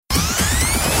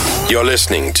You're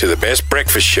listening to the best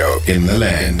breakfast show in the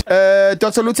land.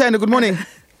 Dr. Lutendo, good morning.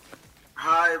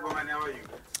 Hi, Bongani, how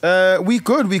are you? We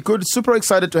good. Super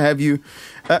excited to have you.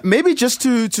 Maybe just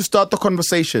to start the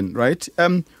conversation, right?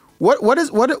 What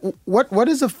is a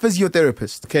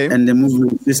physiotherapist? Okay. And the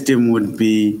movement system would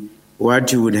be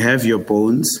what you would have your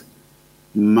bones,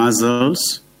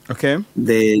 muscles, okay,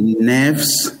 the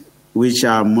nerves, which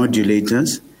are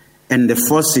modulators, and the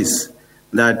forces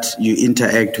that you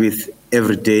interact with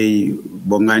every day.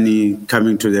 Bongani,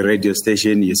 coming to the radio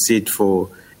station, you sit for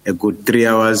a good 3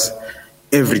 hours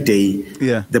every day.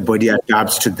 Yeah. The body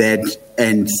adapts to that,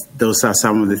 and those are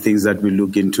some of the things that we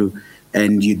look into.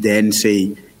 And you then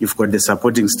say you've got the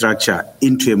supporting structure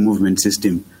into a movement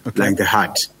system, okay, like the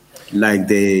heart, like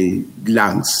the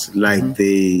lungs, like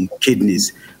the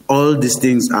kidneys. All these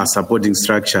things are supporting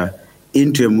structure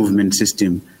into a movement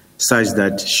system, such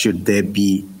that should there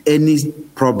be any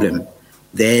problem,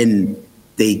 then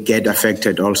they get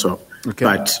affected also. Okay.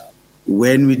 But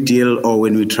when we deal or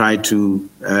when we try to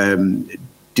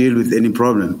deal with any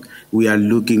problem, we are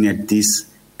looking at this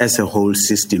as a whole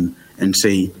system and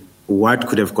say, what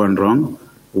could have gone wrong?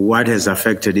 What has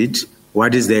affected it?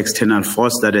 What is the external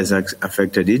force that has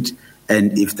affected it?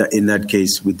 And if in that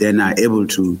case, we then are able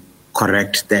to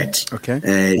correct that, okay,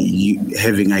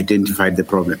 having identified the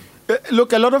problem.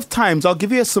 Look, a lot of times, I'll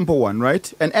give you a simple one,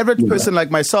 right? An average person like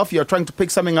myself, you're trying to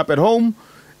pick something up at home,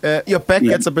 your back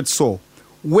gets a bit sore.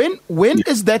 When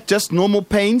is that just normal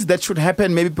pains that should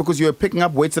happen, maybe because you're picking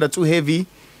up weights that are too heavy,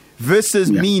 versus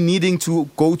me needing to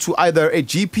go to either a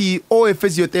GP or a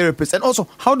physiotherapist? And also,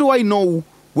 how do I know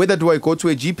whether do I go to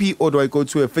a GP or do I go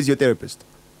to a physiotherapist?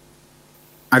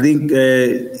 I think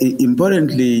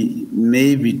importantly,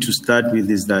 maybe to start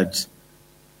with, is that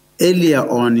earlier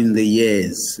on in the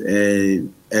years,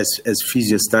 as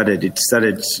physio started, it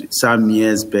started some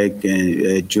years back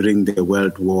during the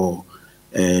World War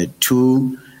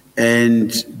II,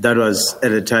 and that was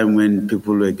at a time when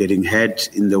people were getting hurt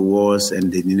in the wars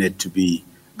and they needed to be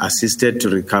assisted to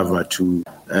recover, to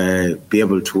be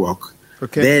able to walk.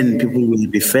 Okay. Then people will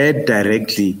be fed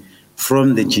directly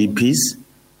from the GPs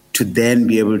to then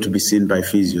be able to be seen by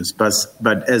physios.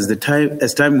 But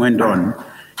as time went on,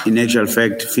 in actual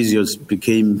fact, physios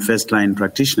became first-line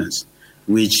practitioners,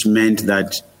 which meant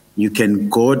that you can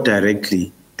go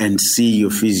directly and see your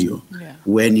physio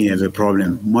when you have a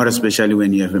problem, more especially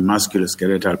when you have a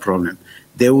musculoskeletal problem.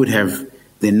 They would have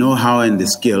the know-how and the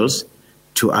skills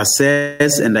to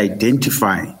assess and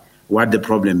identify what the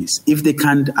problem is. If they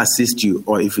can't assist you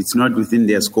or if it's not within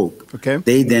their scope, okay,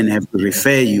 they then have to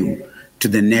refer you to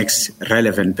the next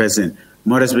relevant person,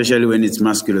 more especially when it's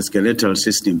musculoskeletal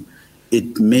system.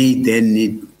 It may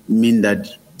then mean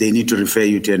that they need to refer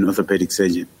you to an orthopedic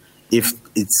surgeon. If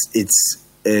it's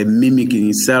mimicking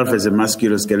itself as a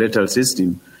musculoskeletal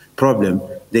system problem,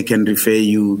 they can refer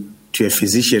you to a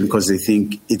physician because they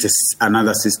think it's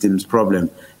another system's problem,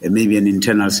 maybe an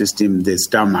internal system, the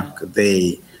stomach,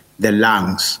 the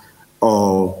lungs,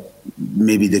 or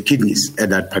maybe the kidneys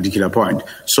at that particular point.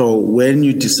 So when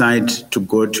you decide to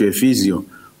go to a physio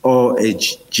or a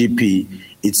GP,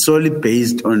 it's solely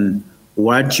based on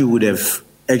what you would have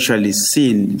actually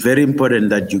seen. Very important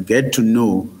that you get to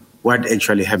know what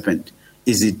actually happened.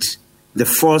 Is it the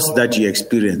force that you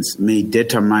experience may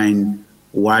determine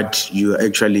what you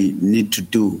actually need to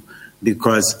do?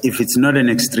 Because if it's not an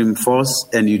extreme force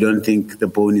and you don't think the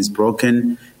bone is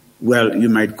broken, well, you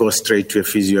might go straight to a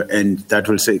physio, and that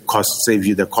will save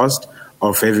you the cost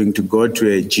of having to go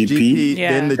to a GP,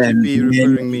 then the GP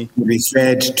referring me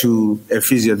referred to a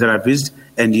physiotherapist,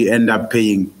 and you end up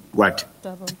paying what?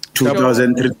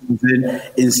 2,000, 3,000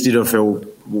 instead of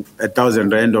 1,000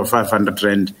 rand or 500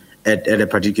 rand at a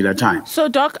particular time. So,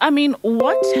 Doc, I mean,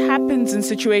 what happens in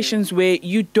situations where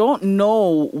you don't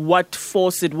know what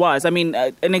force it was? I mean,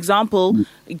 an example,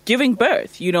 giving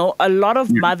birth. You know, a lot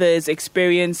of mothers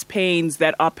experience pains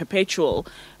that are perpetual,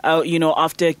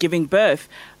 after giving birth.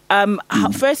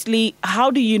 Firstly,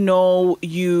 how do you know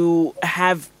you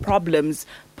have problems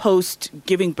post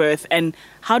giving birth, and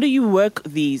how do you work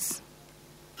these?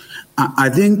 I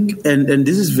think, and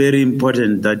this is very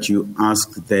important that you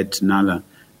ask that, Nala,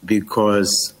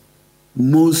 because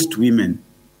most women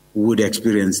would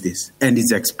experience this, and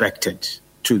it's expected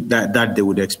that they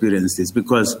would experience this,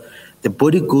 because the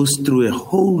body goes through a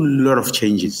whole lot of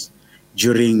changes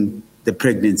during the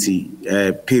pregnancy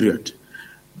period.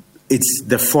 It's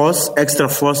the extra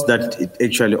force that it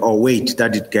actually, or weight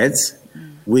that it gets,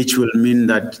 which will mean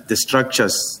that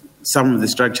some of the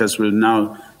structures will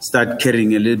now start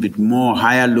carrying a little bit more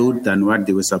higher load than what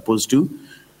they were supposed to,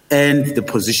 and the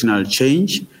positional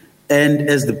change. And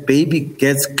as the baby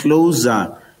gets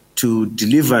closer to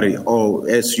delivery, or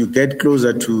as you get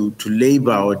closer to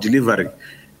labor or delivery,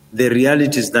 the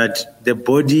reality is that the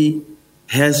body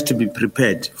has to be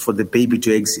prepared for the baby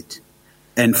to exit.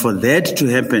 And for that to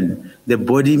happen, the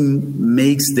body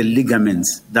makes the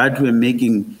ligaments that were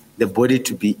making the body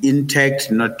to be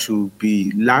intact, not to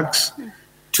be lax,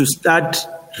 to start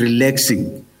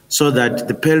relaxing so that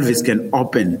the pelvis can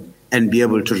open and be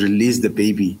able to release the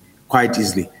baby quite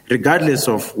easily, regardless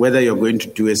of whether you're going to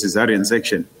do a cesarean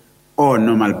section or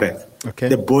normal birth. Okay.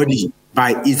 The body,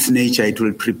 by its nature, it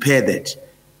will prepare that,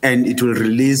 and it will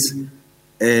release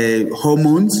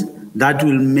hormones that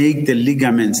will make the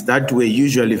ligaments that were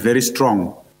usually very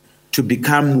strong to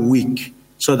become weak,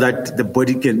 so that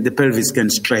the pelvis can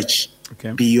stretch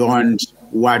beyond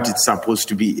what it's supposed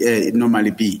to be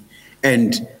normally be.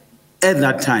 And at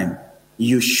that time,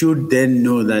 you should then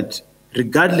know that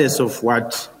regardless of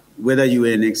whether you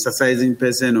are an exercising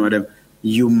person or whatever,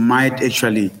 you might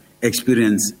actually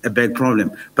experience a back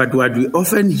problem. But what we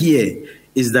often hear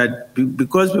is that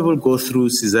because people go through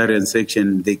cesarean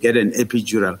section, they get an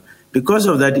epidural. Because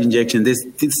of that injection, they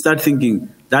start thinking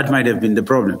that might have been the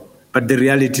problem. But the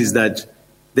reality is that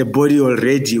the body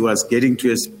already was getting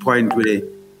to a point where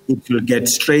it will get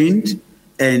strained,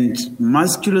 and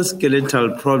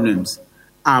musculoskeletal problems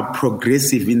are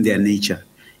progressive in their nature.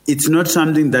 It's not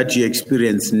something that you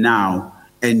experience now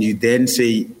and you then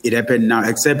say it happened now,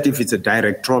 except if it's a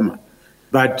direct trauma.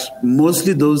 But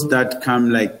mostly those that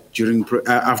come like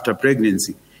after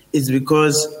pregnancy, it's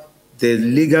because the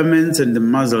ligaments and the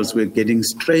muscles were getting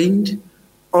strained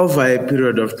over a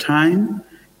period of time,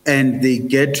 and they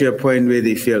get to a point where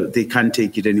they feel they can't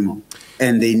take it anymore,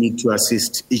 and they need to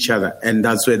assist each other, and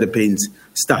that's where the pains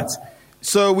starts.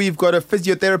 So we've got a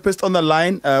physiotherapist on the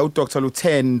line, Dr.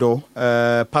 Lutendo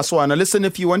Phaswana. Listen,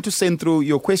 if you want to send through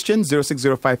your questions,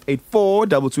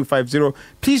 0605842250,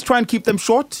 please try and keep them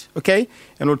short, okay?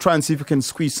 And we'll try and see if we can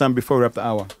squeeze some before we wrap the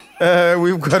hour.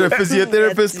 We've got a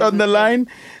physiotherapist on the line.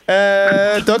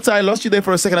 Doctor, I lost you there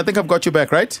for a second. I think I've got you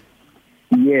back, right?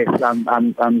 Yes,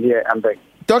 I'm here. I'm back.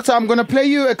 Doctor, I'm going to play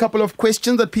you a couple of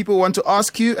questions that people want to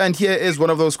ask you, and here is one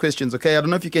of those questions, okay? I don't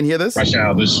know if you can hear this.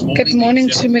 Good morning,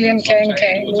 2 million gang.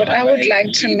 What I would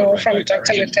like to know from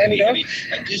Dr. Lutendo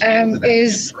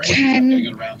is,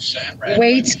 can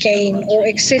weight gain, or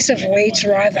excessive weight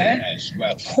rather,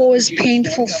 cause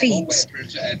painful feet?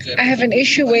 I have an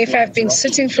issue where if I've been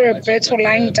sitting for a bit or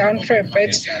lying down for a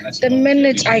bit, the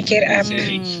minute I get up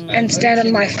and stand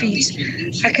on my feet,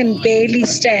 I can barely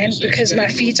stand because my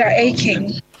feet are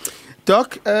aching.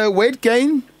 Doc, weight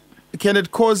gain, can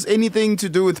it cause anything to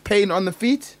do with pain on the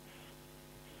feet?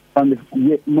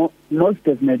 Most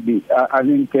definitely. I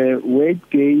think weight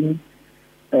gain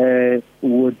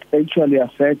would actually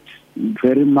affect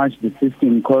very much the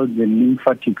system called the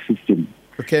lymphatic system.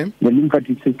 Okay. The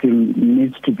lymphatic system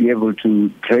needs to be able to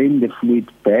drain the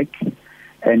fluid back,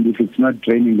 and if it's not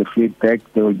draining the fluid back,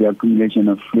 there will be accumulation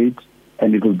of fluid,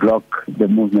 and it will block the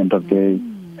movement of the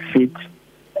feet.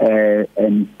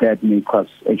 And that may cause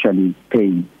actually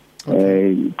pain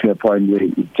to a point where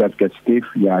it just gets stiff.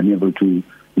 You are unable to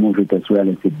move it as well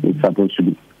as it's supposed to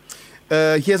be.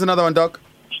 Here's another one, Doc.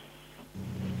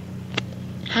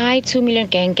 Hi, 2 million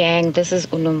gang. This is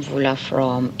Unomvula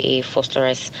from a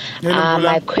fosteress.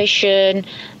 My question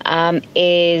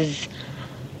is,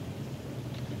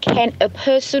 can a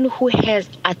person who has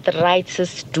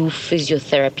arthritis do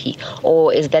physiotherapy,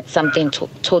 or is that something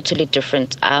totally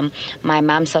different? My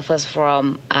mom suffers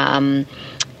from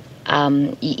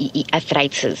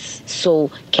arthritis.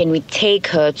 So can we take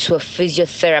her to a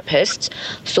physiotherapist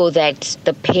so that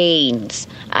the pains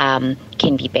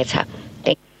can be better?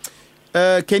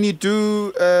 Can you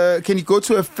go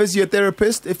to a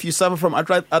physiotherapist if you suffer from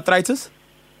arthritis?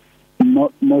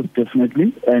 Most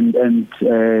definitely,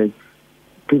 and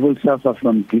people suffer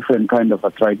from different kind of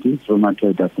arthritis,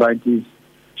 rheumatoid arthritis,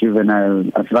 juvenile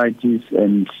arthritis,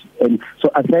 and so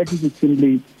arthritis is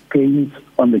simply pains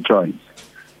on the joints.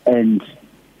 And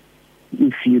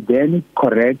if you then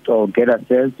correct or get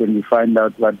assessed and you find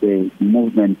out what the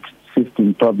movement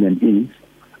system problem is,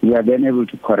 we are then able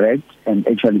to correct and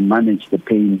actually manage the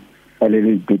pain a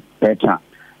little bit better,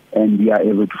 and we are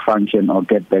able to function or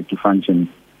get back to function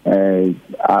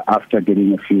after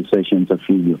getting a few sessions of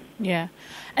physio. Yeah.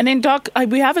 And then, Doc,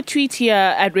 we have a tweet here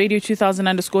at Radio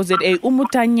 2000_ZA.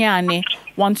 Umutanyane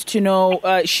wants to know,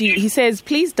 he says,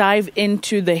 please dive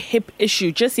into the hip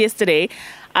issue. Just yesterday,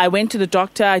 I went to the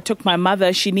doctor. I took my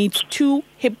mother. She needs 2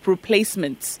 hip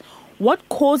replacements. What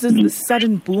causes the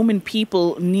sudden boom in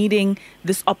people needing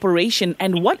this operation,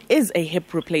 and what is a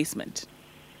hip replacement?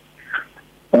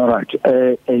 All right.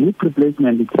 A hip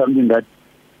replacement is something that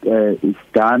is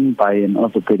done by an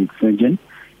orthopedic surgeon,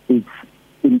 it's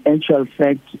in actual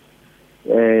fact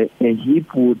a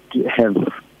hip would have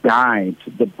died.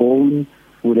 The bone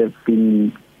would have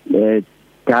been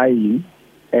dying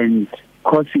and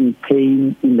causing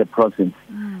pain in the process.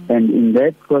 And in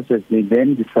that process, they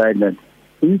then decide that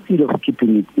instead of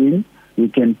keeping it in, we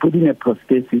can put in a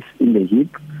prosthesis in the hip,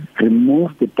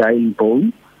 remove the dying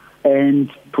bone, and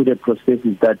put a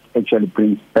prosthesis that actually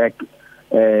brings back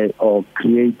or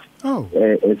create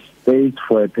a space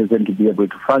for a person to be able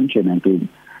to function again.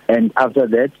 And after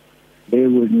that, they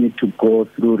will need to go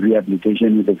through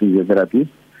rehabilitation with the physiotherapist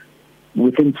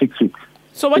within 6 weeks.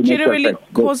 So what generally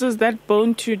causes that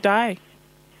bone to die?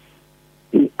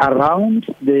 Around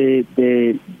the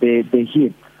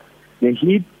hip. The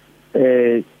hip,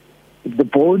 the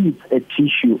bone is a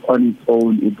tissue on its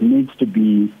own. It needs to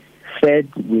be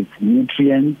fed with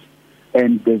nutrients,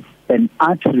 and there's an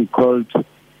artery called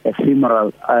a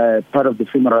femoral, part of the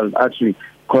femoral artery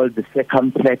called the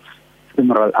circumflex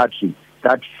femoral artery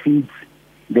that feeds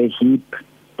the hip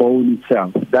bone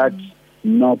itself. That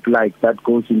knob-like that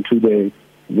goes into the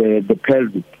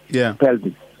pelvic. Yeah.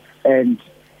 Pelvis. And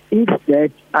if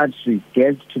that artery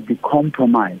gets to be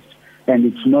compromised and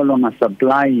it's no longer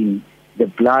supplying the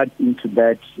blood into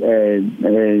that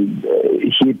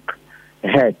hip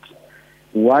head,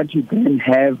 what you then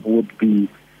have would be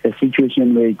a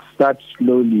situation where it starts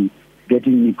slowly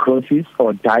getting necrosis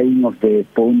or dying of the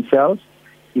bone cells.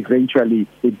 Eventually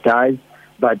it dies,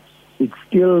 but it's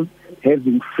still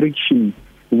having friction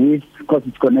with, because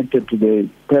it's connected to the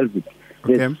pelvic.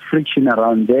 There's friction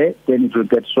around there, then it will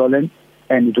get swollen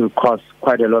and it will cause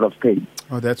quite a lot of pain.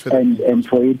 Oh, that's and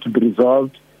for it to be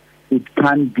resolved, it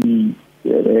can be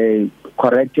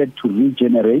corrected to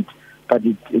regenerate, but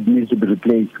it needs to be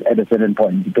replaced at a certain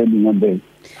point, depending on the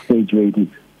stage where it is.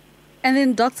 And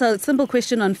then, Doctor, simple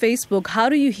question on Facebook. How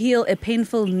do you heal a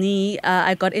painful knee?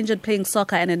 I got injured playing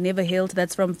soccer and it never healed.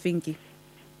 That's from Finky.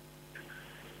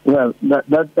 Well,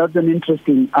 that's an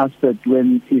interesting aspect.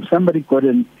 If somebody got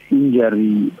an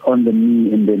injury on the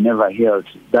knee and they never healed,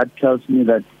 that tells me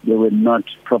that they were not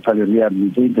properly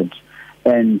rehabilitated.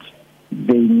 And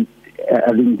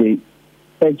I think the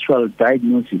actual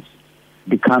diagnosis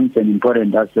becomes an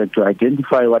important aspect to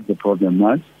identify what the problem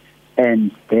was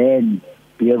and then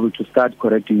be able to start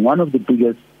correcting. One of the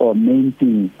biggest or main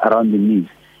things around the knees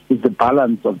is the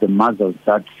balance of the muscles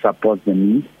that support the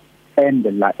knees and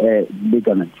the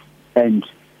ligaments. And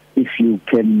if you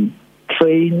can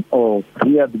train or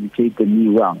rehabilitate the knee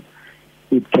well,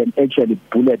 it can actually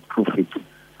bulletproof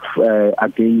it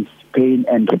against pain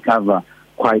and recover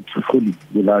quite fully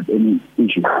without any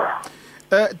issue.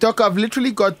 Doc, I've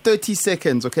literally got 30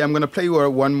 seconds. Okay, I'm going to play you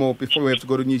one more before we have to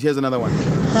go to news. Here's another one.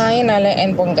 Hi, Nale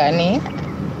and Bongani.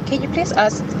 Can you please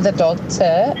ask the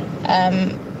doctor?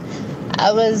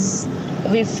 I was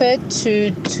referred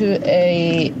to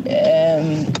a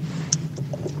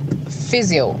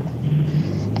physio,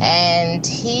 and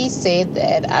he said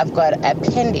that I've got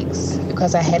appendix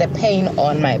because I had a pain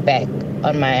on my back,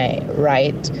 on my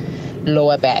right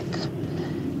lower back.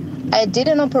 I did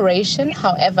an operation,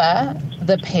 however,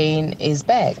 the pain is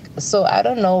back. So I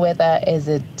don't know whether is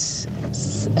it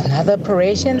another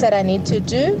operation that I need to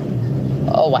do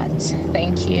or what.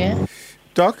 Thank you.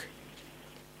 Doc?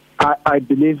 I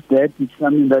believe that it's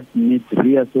something that needs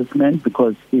reassessment,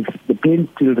 because if the pain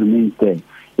still remains there,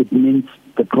 it means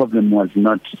the problem was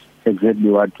not exactly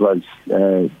what was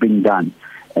being done.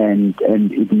 And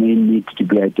it may need to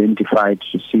be identified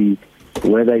to see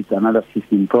whether it's another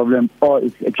system problem or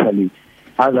it's actually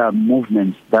other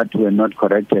movements that were not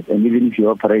corrected. And even if you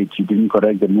operate, you didn't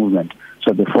correct the movement.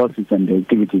 So the forces and the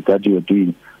activities that you are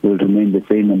doing will remain the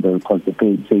same and they will cause the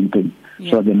same pain.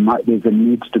 Yeah. So there's a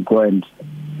need to go and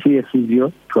see a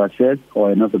physio to assess,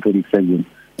 or an orthopedic surgeon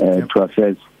to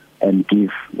assess and give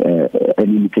an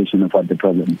indication of what the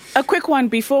problem is. A quick one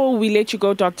before we let you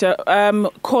go, Doctor.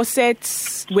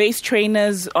 Corsets, waist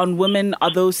trainers on women,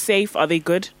 are those safe? Are they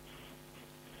good?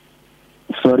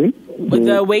 Sorry? With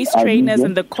the waist trainers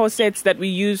and the corsets that we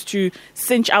use to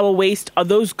cinch our waist, are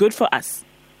those good for us?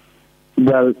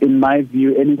 Well, in my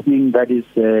view, anything that is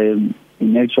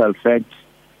in actual fact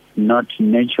not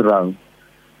natural,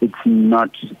 it's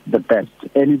not the best.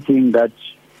 Anything that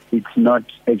it's not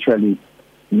actually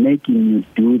making you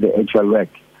do the actual work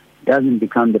doesn't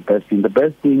become the best thing. The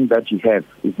best thing that you have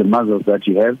is the muscles that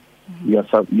you have.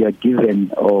 Mm-hmm. You are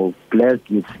given or blessed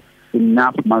with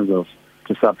enough muscles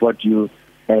to support you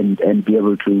and be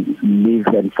able to live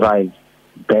and thrive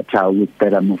better with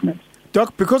better movements.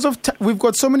 Doc, because of we've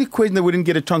got so many questions that we didn't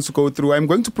get a chance to go through, I'm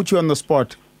going to put you on the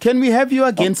spot. Can we have you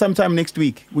again sometime next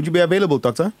week? Would you be available,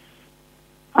 Doctor?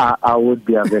 I would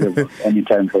be available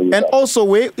anytime for you. And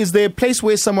also, is there a place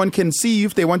where someone can see you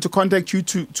if they want to contact you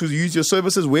to use your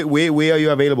services? Where are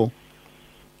you available?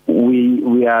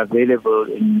 We are available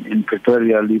in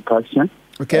Pretoria, Lee Pasture.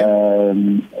 Okay.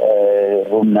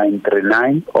 Room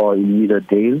 939, or in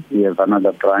Meadowdale. We have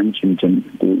another branch which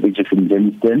is in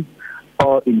Jamestown,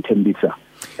 or in Tembisa.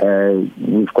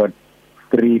 We've got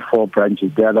 3-4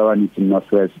 branches. The other one is in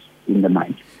Northwest in the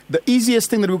mine. The easiest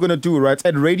thing that we're going to do, right,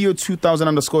 at Radio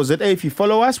 2000_ZA, if you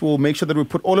follow us, we'll make sure that we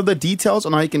put all of the details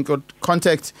on how you can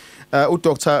contact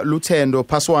Dr. Lutendo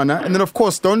Phaswana. And then, of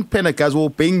course, don't panic, guys. We'll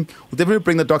definitely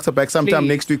bring the doctor back sometime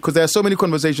next week, because there are so many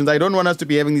conversations. I don't want us to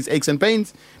be having these aches and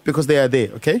pains because they are there,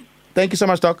 okay? Thank you so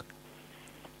much, Doc.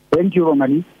 Thank you,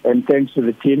 Romani, and thanks to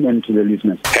the team and to the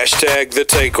listeners. Hashtag The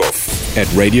Takeoff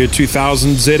at Radio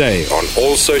 2000ZA on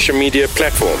all social media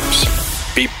platforms.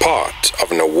 Be part of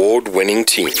an award-winning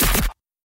team.